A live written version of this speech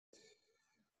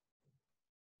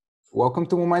Welcome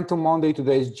to Momentum Monday.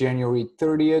 Today is January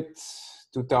 30th,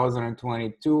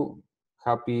 2022.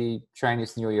 Happy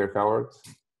Chinese New Year, Howard.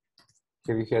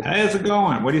 Have you had How's it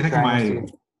going? What do you think of my?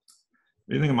 Chinese? What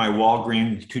do you think of my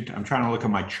Walgreens? I'm trying to look at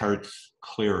my charts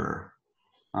clearer.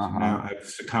 So now I've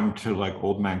succumbed to like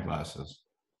old man glasses.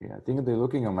 Yeah, I think they're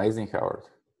looking amazing, Howard.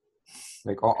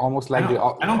 Like almost like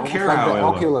I don't care how I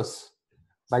Oculus,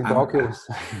 look. like the Oculus.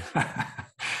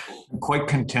 I'm quite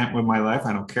content with my life.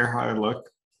 I don't care how I look.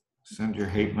 Send your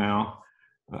hate mail.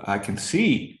 I can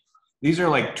see. These are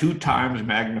like 2 times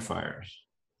magnifiers.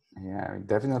 Yeah,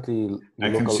 definitely.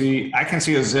 I can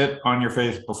see a zit on your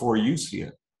face before you see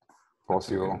it.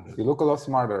 Possible. You look a lot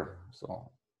smarter.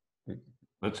 So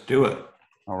let's do it.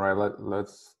 All right,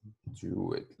 let's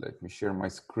do it. Let me share my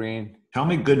screen. Tell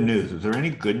me good news. Is there any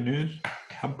good news?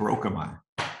 How broke am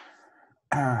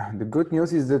I? The good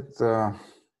news is that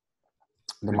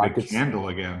the market candle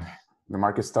again. The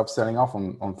market stopped selling off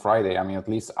on Friday. I mean, at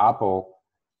least Apple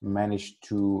managed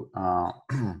to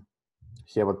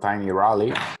have a tiny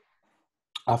rally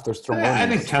after strong earnings. I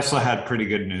think Tesla had pretty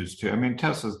good news too. I mean,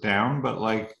 Tesla's down, but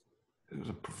like it was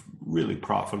a really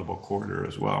profitable quarter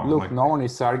as well. Look, like, no one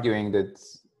is arguing that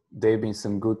there have been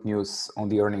some good news on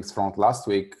the earnings front last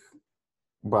week,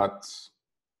 but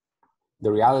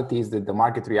the reality is that the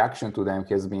market reaction to them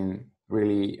has been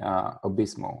really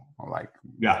abysmal. Like,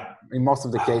 yeah, in most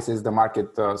of the cases, the market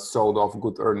sold off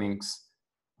good earnings,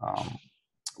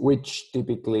 which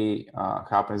typically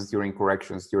happens during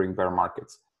corrections, during bear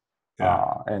markets. Yeah.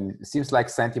 And it seems like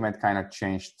sentiment kind of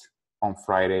changed on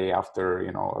Friday after,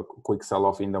 a quick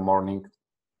sell-off in the morning.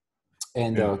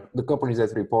 And the companies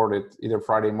that reported either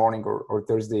Friday morning or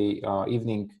Thursday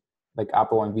evening, like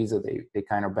Apple and Visa, they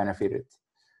kind of benefited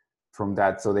from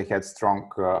that. So they had strong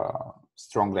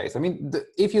days. I mean,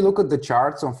 if you look at the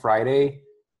charts on Friday,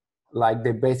 like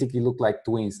they basically look like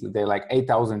twins. They're like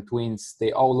 8,000 twins.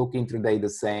 They all look intraday the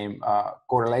same.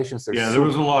 Correlations are there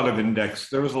was a lot of index.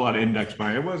 There was a lot of index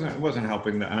buying. It wasn't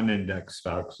helping the unindexed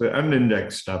stocks. The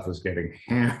unindexed stuff was getting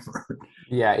hammered.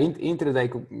 Yeah,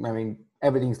 intraday. I mean,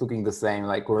 everything's looking the same.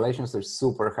 Like correlations are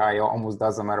super high. Almost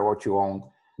doesn't matter what you own.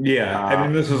 Yeah, I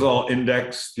mean, this is all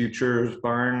index futures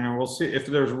buying, and we'll see if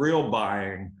there's real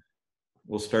buying.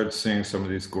 We'll start seeing some of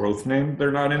these growth names.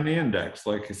 They're not in the index.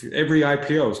 Like every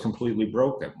IPO is completely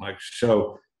broken. Like,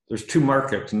 so there's 2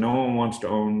 markets. No one wants to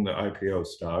own the IPO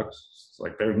stocks. It's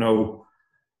like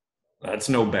that's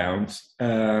no bounce.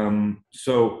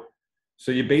 So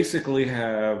you basically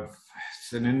have,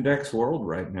 it's an index world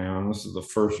right now. And this is the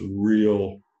first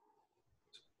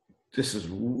this is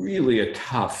really a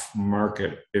tough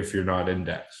market if you're not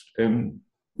indexed. And,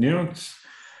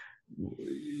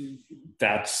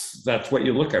 that's what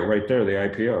you look at right there, the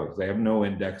IPOs. They have no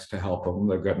index to help them.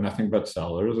 They've got nothing but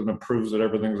sellers, and it proves that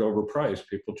everything's overpriced.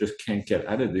 People just can't get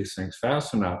out of these things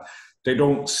fast enough. They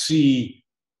don't see,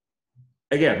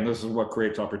 again, this is what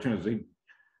creates opportunity.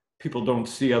 People don't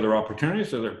see other opportunities,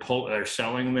 so they're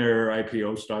selling their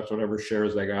IPO stocks, whatever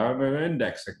shares they got, and they're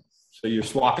indexing. So you're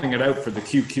swapping it out for the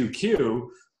QQQ,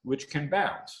 which can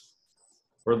bounce,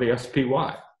 or the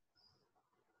SPY.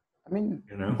 I mean,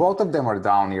 both of them are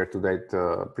down year to date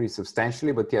pretty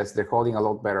substantially, but yes, they're holding a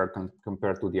lot better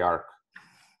compared to the ARC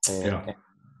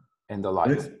and the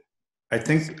like. I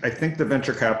think the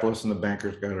venture capitalists and the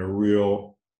bankers got a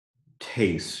real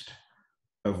taste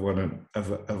of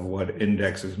what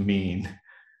indexes mean,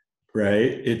 right?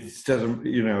 It doesn't,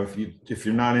 if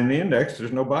you're not in the index,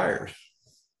 there's no buyers.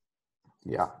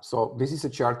 Yeah. So this is a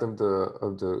chart of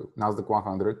the Nasdaq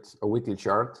 100, a weekly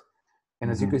chart. And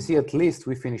as you can see, at least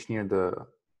we finished near the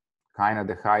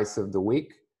highs of the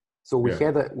week. So we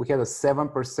had a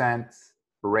 7%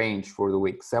 range for the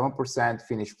week, 7%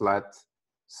 finished flat.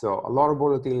 So a lot of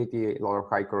volatility, a lot of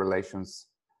high correlations.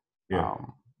 Yeah.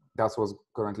 That's what's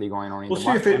currently going on in the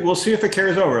market. We'll see if it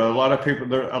carries over. A lot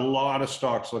of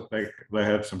stocks look like they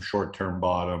had some short-term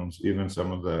bottoms, even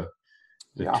some of the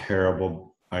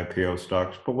terrible IPO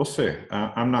stocks, but we'll see.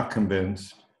 I'm not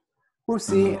convinced. We'll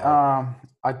see.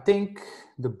 I think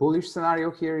the bullish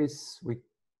scenario here is we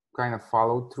kind of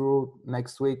follow through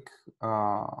next week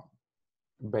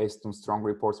based on strong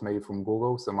reports, maybe from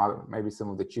Google, maybe some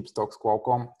of the chip stocks,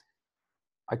 Qualcomm.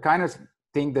 I kind of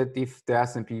think that if the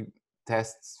S&P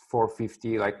tests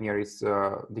 450, like near its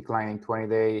declining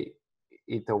 20-day,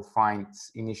 it'll find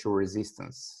initial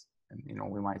resistance, and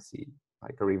we might see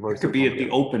like a reversal. It could be at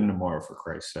the open tomorrow, for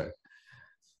Christ's sake.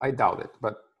 I doubt it,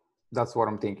 but that's what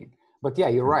I'm thinking. But yeah,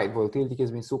 you're right. Volatility has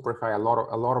been super high. A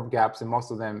lot of gaps, and most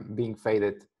of them being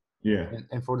faded. Yeah.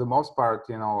 And for the most part,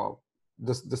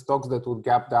 the stocks that would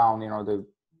gap down,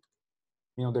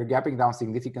 they're gapping down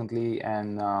significantly,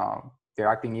 and they're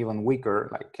acting even weaker,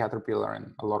 like Caterpillar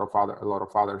and a lot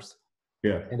of others.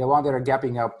 Yeah. And the one that are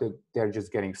gapping up, they're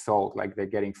just getting sold, like they're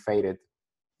getting faded.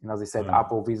 And as I said,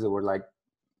 Apple, Visa were like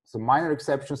some minor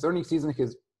exceptions. Earnings season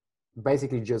has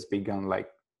basically just begun. Like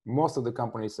most of the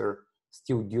companies are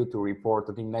still due to report.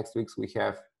 I think next week we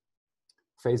have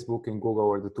Facebook and Google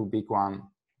are the two big one,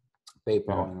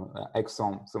 PayPal and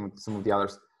Exxon, some of the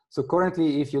others. So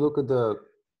currently, if you look at the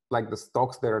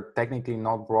stocks that are technically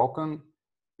not broken,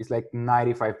 it's like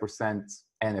 95%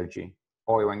 energy,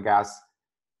 oil and gas.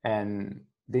 And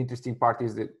the interesting part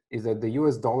is that the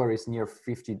US dollar is near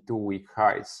 52-week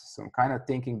highs. So I'm kind of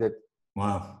thinking that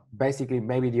basically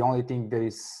maybe the only thing that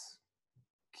is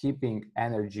keeping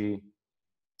energy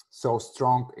so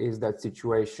strong is that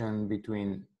situation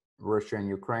between Russia and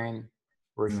Ukraine,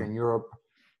 Russia and Europe.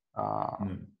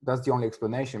 That's the only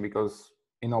explanation, because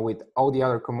with all the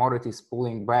other commodities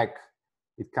pulling back,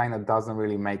 it kind of doesn't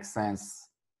really make sense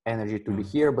energy to be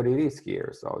here, but it is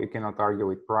here, so you cannot argue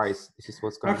with price. This is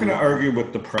what's going to be. Not going to argue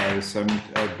with the price.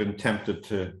 I've been tempted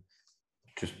to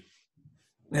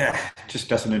it just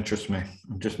doesn't interest me.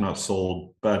 I'm just not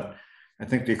sold. But I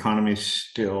think the economy is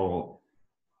still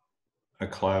a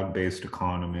cloud-based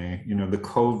economy. The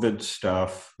COVID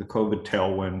stuff, the COVID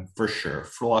tailwind, for sure,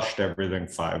 flushed everything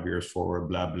 5 years forward,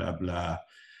 blah, blah, blah.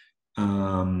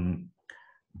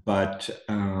 But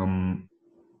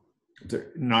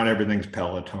not everything's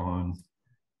Peloton.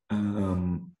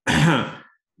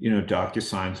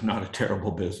 DocuSign's not a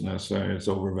terrible business. It's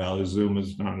overvalued. Zoom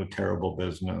is not a terrible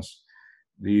business.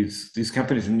 These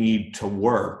companies need to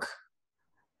work.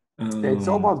 It's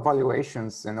all about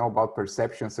valuations and all about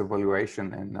perceptions of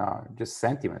valuation and just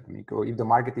sentiment. I mean, if the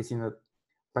market is in a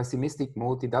pessimistic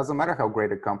mood, it doesn't matter how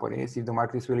great a company is. If the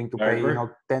market is willing to pay,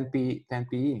 10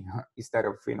 PE instead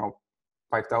of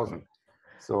 5,000.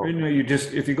 So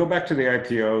if you go back to the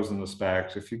IPOs and the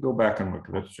SPACs, if you go back and look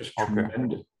at it, it's just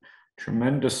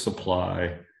tremendous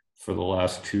supply for the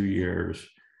last 2 years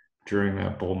during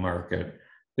that bull market.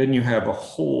 Then you have a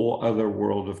whole other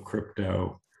world of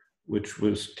crypto, which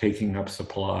was taking up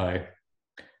supply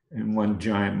in one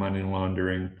giant money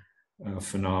laundering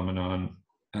phenomenon.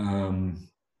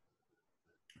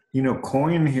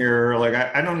 Coin here, like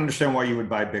I don't understand why you would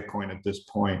buy Bitcoin at this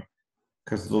point,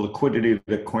 because the liquidity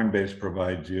that Coinbase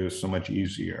provides you is so much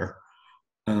easier,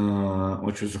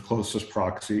 which is the closest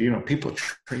proxy. People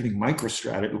trading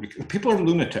MicroStrategy. People are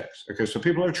lunatics. Okay, so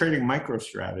people are trading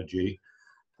MicroStrategy.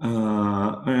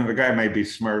 The guy may be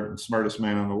smartest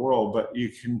man in the world, but you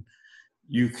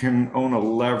can own a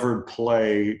levered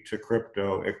play to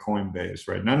crypto at Coinbase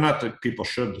right now. Not that people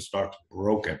should. The stock's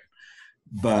broken,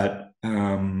 but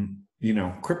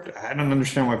crypto. I don't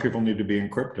understand why people need to be in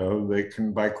crypto. They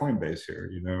can buy Coinbase here.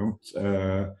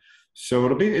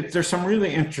 So there's some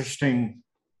really interesting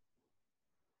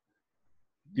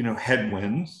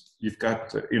headwinds. You've got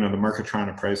the market trying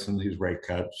to price in these rate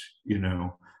cuts.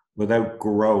 Without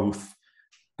growth,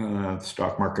 the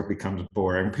stock market becomes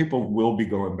boring. People will be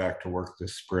going back to work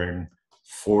this spring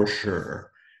for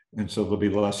sure. And so there'll be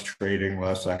less trading,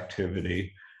 less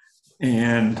activity.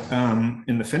 And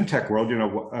in the fintech world,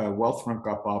 Wealthfront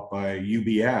got bought by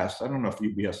UBS. I don't know if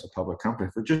UBS is a public company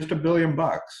for just $1 billion.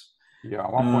 Yeah,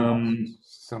 1 point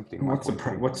something.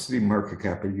 What's the market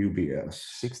cap of UBS?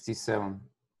 67.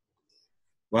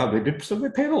 Wow, they did. So they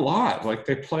paid a lot. Like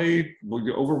they paid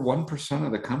over 1%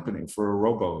 of the company for a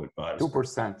robo advisor.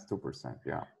 2%,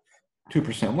 yeah.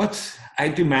 2%. I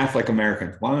do math like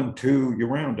Americans. 1, 2, you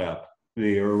round up,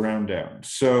 or round down.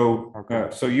 So,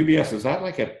 so UBS, is that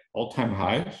like at all-time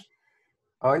highs?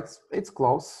 It's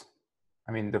close.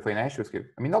 I mean, the financials give.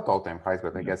 I mean, not all-time highs,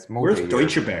 but I guess most. Where's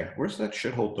Deutsche Bank? Where's that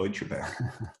shithole Deutsche Bank?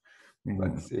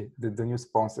 Let's see. The new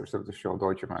sponsors of the show,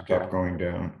 Deutsche Bank. Stop going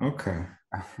down. Okay.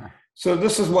 So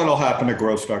this is what'll happen to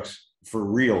growth stocks for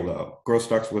real, though. Growth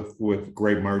stocks with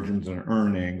great margins and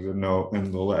earnings and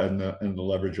the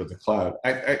leverage of the cloud.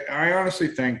 I honestly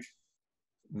think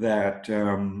that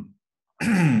we're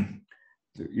 10,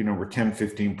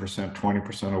 15%,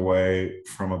 20% away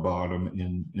from a bottom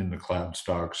in the cloud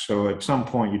stocks. So at some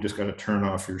point, you just got to turn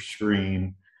off your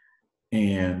screen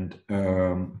and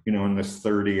in this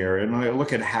 30 area. And I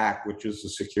look at Hack, which is the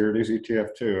securities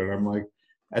ETF too, and I'm like,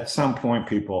 at some point,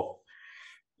 people.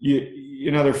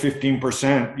 Another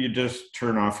 15%, you just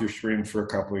turn off your screen for a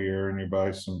couple of years and you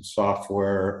buy some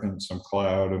software and some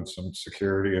cloud and some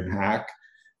security and Hack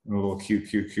and a little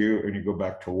QQQ, and you go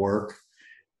back to work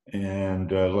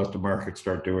and let the market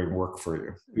start doing work for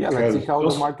you. Yeah, let's see how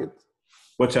the market.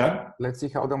 What's that? Let's see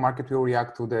how the market will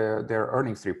react to their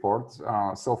earnings reports.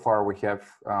 So far, we have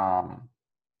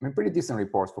pretty decent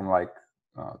reports from like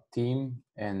Team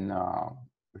and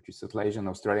which is an Asian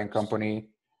Australian company.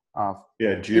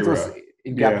 Jira.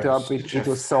 It gapped up. It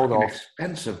was sold off.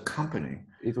 Expensive company.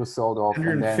 It was sold off.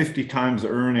 150 times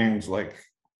earnings, like.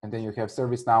 And then you have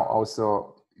ServiceNow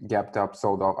also gapped up,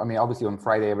 sold off. I mean, obviously on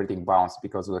Friday everything bounced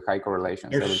because of the high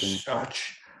correlations. There's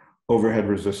such overhead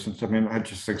resistance. I mean, I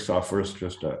just think software is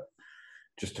just a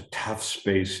tough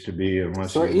space to be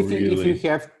unless. So if you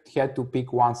had to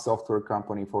pick one software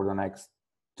company for the next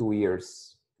 2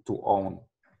 years to own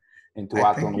and to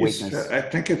act on weakness, I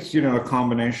think it's a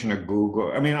combination of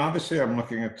Google. I mean, obviously, I'm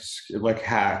looking at like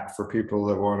Hack for people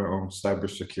that want to own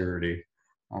cybersecurity.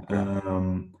 Okay.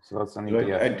 So that's an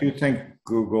ETF. I do think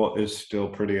Google is still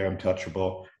pretty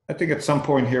untouchable. I think at some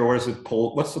point here, what's the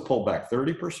pullback?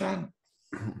 30%?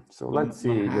 So let's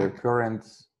see the current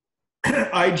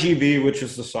IGV, which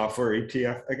is the software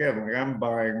ETF. Again, like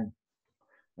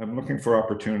I'm looking for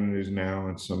opportunities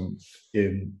now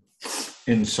in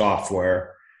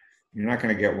software. You're not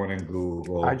going to get one in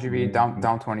Google. IGV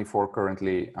down 24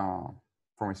 currently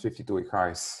from its 52-week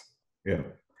highs. Yeah.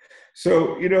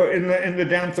 So, in the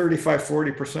down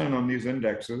 35-40% on these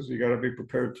indexes, you got to be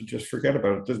prepared to just forget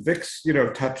about it. The VIX,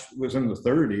 was in the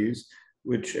 30s,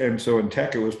 and so in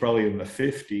tech, it was probably in the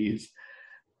 50s.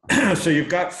 So you've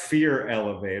got fear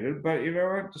elevated, but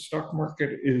the stock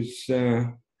market is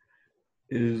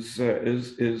just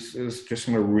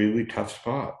in a really tough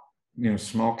spot.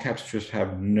 Small caps just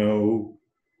have no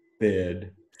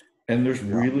bid, and there's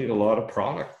really a lot of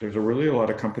product. There's really a lot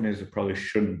of companies that probably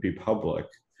shouldn't be public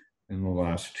in the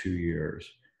last 2 years.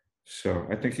 So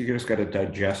I think you just got to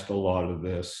digest a lot of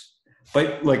this.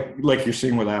 But like you're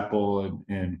seeing with Apple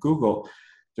and Google,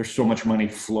 there's so much money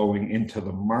flowing into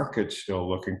the market still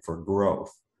looking for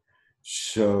growth.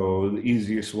 So the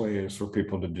easiest way is for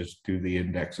people to just do the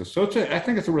indexes. So I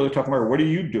think it's a really tough market. What are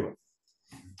you doing?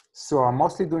 So I'm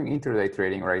mostly doing intraday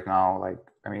trading right now.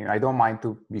 I don't mind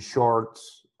to be short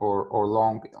or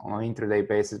long on an intraday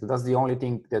basis, but that's the only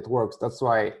thing that works. That's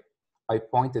why I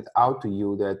pointed out to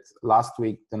you that last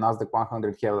week the Nasdaq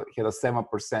 100 had a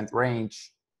 7%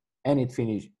 range, and it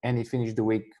finished the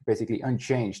week basically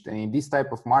unchanged. And in this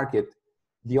type of market,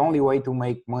 the only way to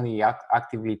make money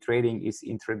actively trading is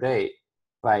intraday.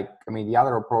 The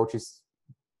other approach is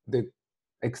the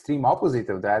extreme opposite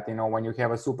of that. When you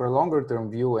have a super longer term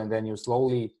view and then you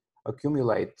slowly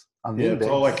accumulate an index.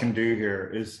 That's all I can do here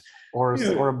is. Or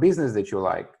a business that you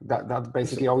like. That's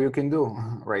basically all you can do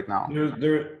right now.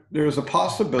 There's a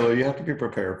possibility you have to be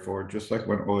prepared for, just like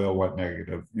when oil went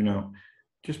negative.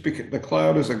 Just because the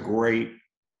cloud is a great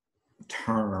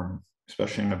term,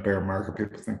 especially in a bear market.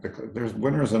 People think there's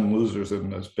winners and losers in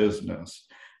this business,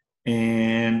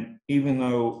 and even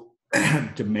though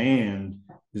demand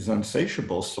is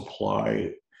unsatiable,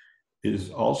 supply is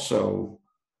also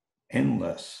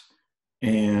endless.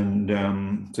 And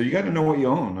so you got to know what you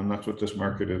own, and that's what this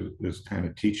market is kind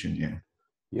of teaching you.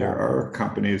 Yeah. There are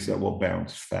companies that will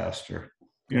bounce faster.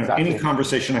 Exactly. Any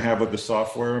conversation I have with the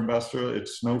software investor,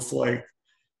 it's Snowflake,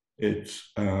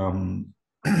 it's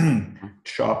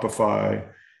Shopify,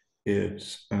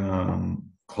 it's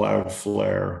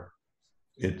Cloudflare,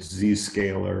 it's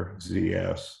Zscaler,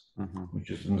 ZS,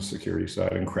 which is in the security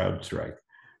side, and CrowdStrike.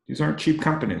 These aren't cheap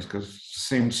companies, because the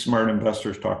same smart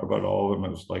investors talk about all of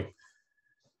them as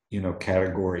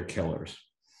category killers.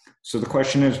 So the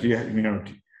question is,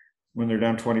 when they're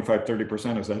down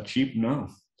 25-30%, is that cheap? No.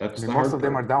 That's most of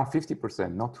them are down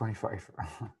 50%, not 25.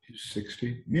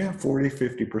 60? Yeah,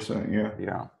 40-50%. Yeah.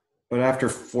 Yeah. But after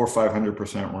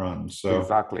 400-500% runs. So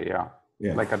exactly, yeah.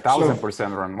 Like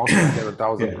 1,000% run. Most of them are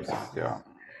 1,000%. Yeah.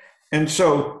 And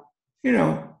so,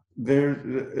 you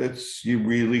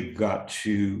really got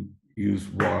to use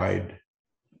wide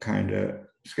kind of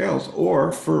scales,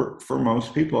 or for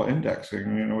most people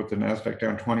indexing, with the Nasdaq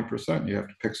down 20%, you have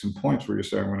to pick some points where you're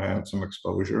saying, I'm going to add some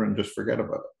exposure and just forget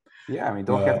about it. Yeah,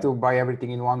 don't have to buy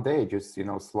everything in one day, just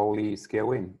slowly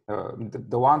scale in.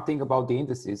 The one thing about the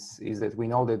indices is that we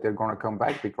know that they're going to come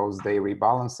back because they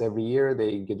rebalance every year,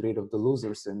 they get rid of the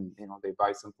losers, and they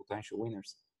buy some potential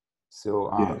winners.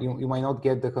 So you might not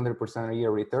get the 100% a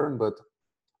year return, but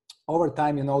over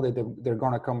time that they're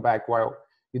going to come back. While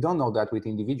you don't know that with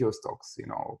individual stocks,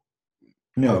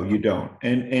 No, you don't.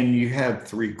 And you had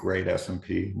 3 great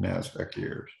S&P Nasdaq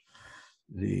years.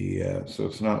 So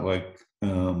it's not like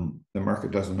the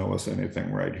market doesn't know us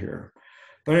anything right here.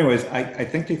 But anyways, I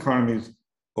think the economy's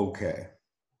okay,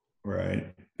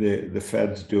 right? The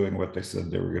Fed's doing what they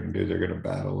said they were going to do. They're going to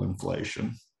battle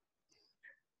inflation.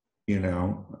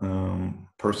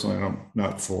 Personally, I'm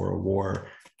not for a war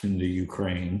in the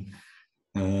Ukraine.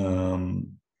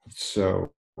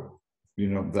 So,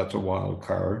 that's a wild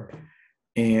card.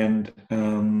 And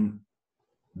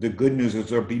the good news is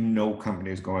there'll be no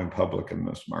companies going public in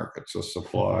this market. So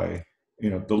supply,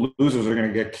 the losers are going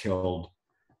to get killed.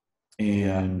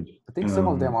 And I think some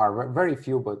of them are very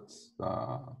few, but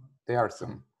there are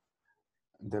some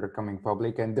that are coming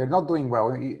public, and they're not doing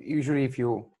well. Usually, if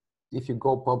you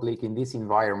go public in this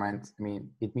environment, I mean,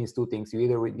 it means two things: you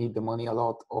either need the money a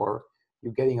lot, or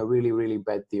you're getting a really, really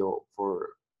bad deal for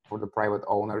the private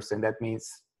owners, and that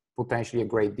means potentially a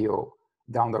great deal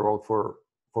down the road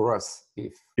for us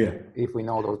if we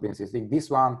know those businesses. Like this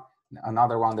one,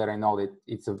 another one that I know that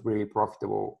it's a really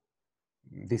profitable,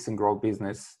 decent growth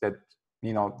business that,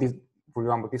 this, for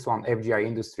example, this one, FGI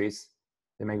Industries,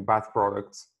 they make bath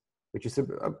products, which is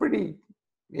a pretty,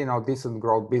 decent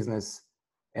growth business.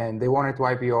 And they wanted to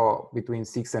IPO between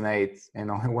 6 and 8, and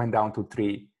it went down to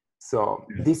 3. So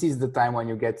this is the time when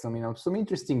you get some, some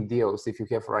interesting deals if you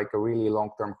have like a really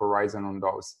long-term horizon on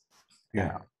those.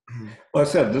 Yeah. Well, I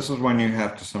said, this is when you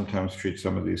have to sometimes treat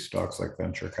some of these stocks like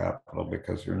venture capital,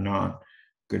 because you're not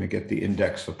going to get the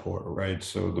index support, right?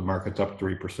 So the market's up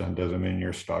 3% doesn't mean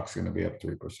your stock's going to be up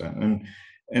 3%.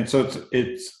 And so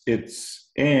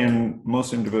and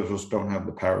most individuals don't have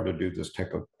the power to do this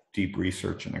type of deep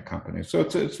research in a company. So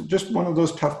it's just one of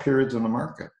those tough periods in the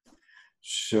market.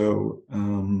 So,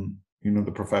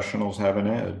 the professionals have an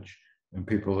edge, and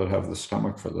people that have the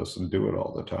stomach for this and do it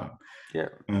all the time. Yeah.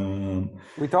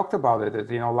 We talked about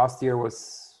it. Last year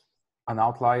was an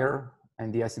outlier,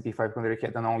 and the S&P 500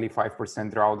 had an only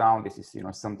 5% drawdown. This is,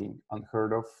 something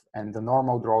unheard of. And the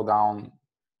normal drawdown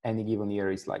any given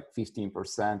year is like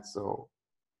 15%. So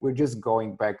we're just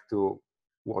going back to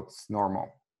what's normal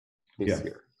this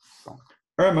year. So.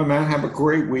 All right, my man, have a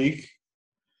great week.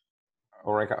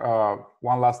 All right.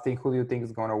 One last thing. Who do you think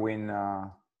is going to win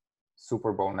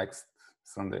Super Bowl next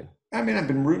Sunday? I mean, I've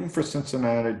been rooting for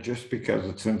Cincinnati just because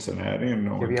it's Cincinnati and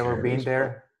no one cares. Have you ever been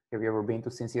there? Have you ever been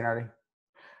to Cincinnati?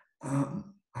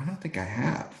 I don't think I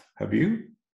have. Have you?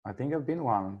 I think I've been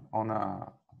one on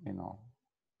a,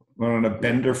 on a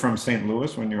bender from St.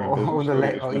 Louis when you're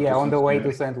on the way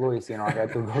to St. Louis, I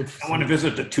had to go to I want to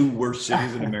visit the 2 worst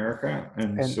cities in America.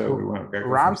 And so we went.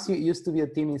 Rams used to be a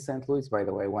team in St. Louis, by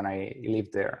the way, when I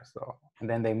lived there. So, and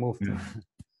then they moved. Yeah.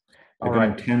 I've been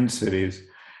in 10 cities.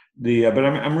 But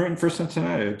I'm rooting for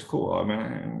Cincinnati. It's cool. I mean,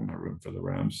 I'm not rooting for the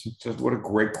Rams. It's just, what a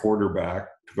great quarterback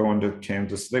to go into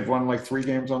Kansas. They've won like 3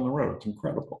 games on the road. It's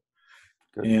incredible.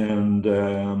 Good. And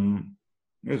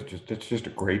it's just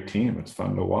a great team. It's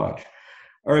fun to watch.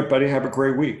 All right, buddy. Have a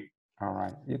great week. All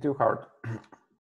right. You too, Howard.